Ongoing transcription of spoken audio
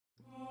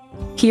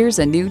Here's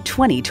a new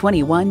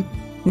 2021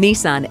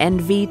 Nissan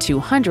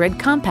NV200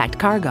 Compact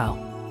Cargo.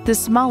 The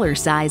smaller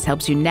size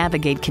helps you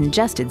navigate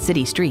congested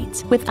city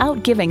streets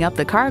without giving up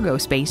the cargo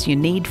space you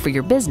need for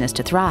your business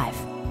to thrive.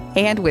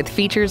 And with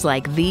features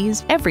like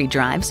these, every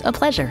drive's a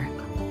pleasure.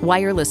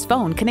 Wireless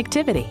phone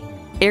connectivity,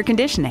 air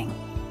conditioning,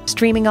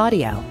 streaming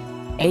audio,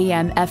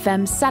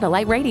 AM/FM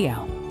satellite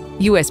radio,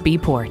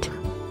 USB port,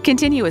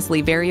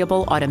 continuously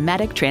variable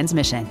automatic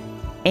transmission,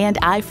 and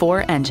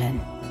i4 engine.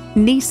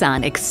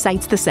 Nissan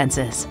excites the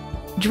senses.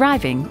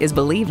 Driving is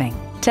believing.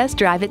 Test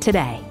drive it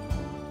today.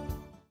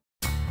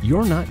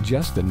 You're not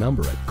just a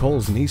number at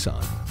Cowles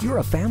Nissan. You're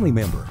a family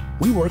member.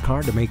 We work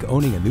hard to make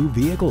owning a new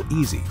vehicle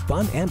easy,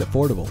 fun, and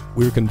affordable.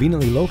 We're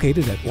conveniently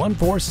located at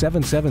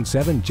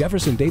 14777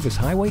 Jefferson Davis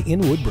Highway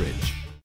in Woodbridge.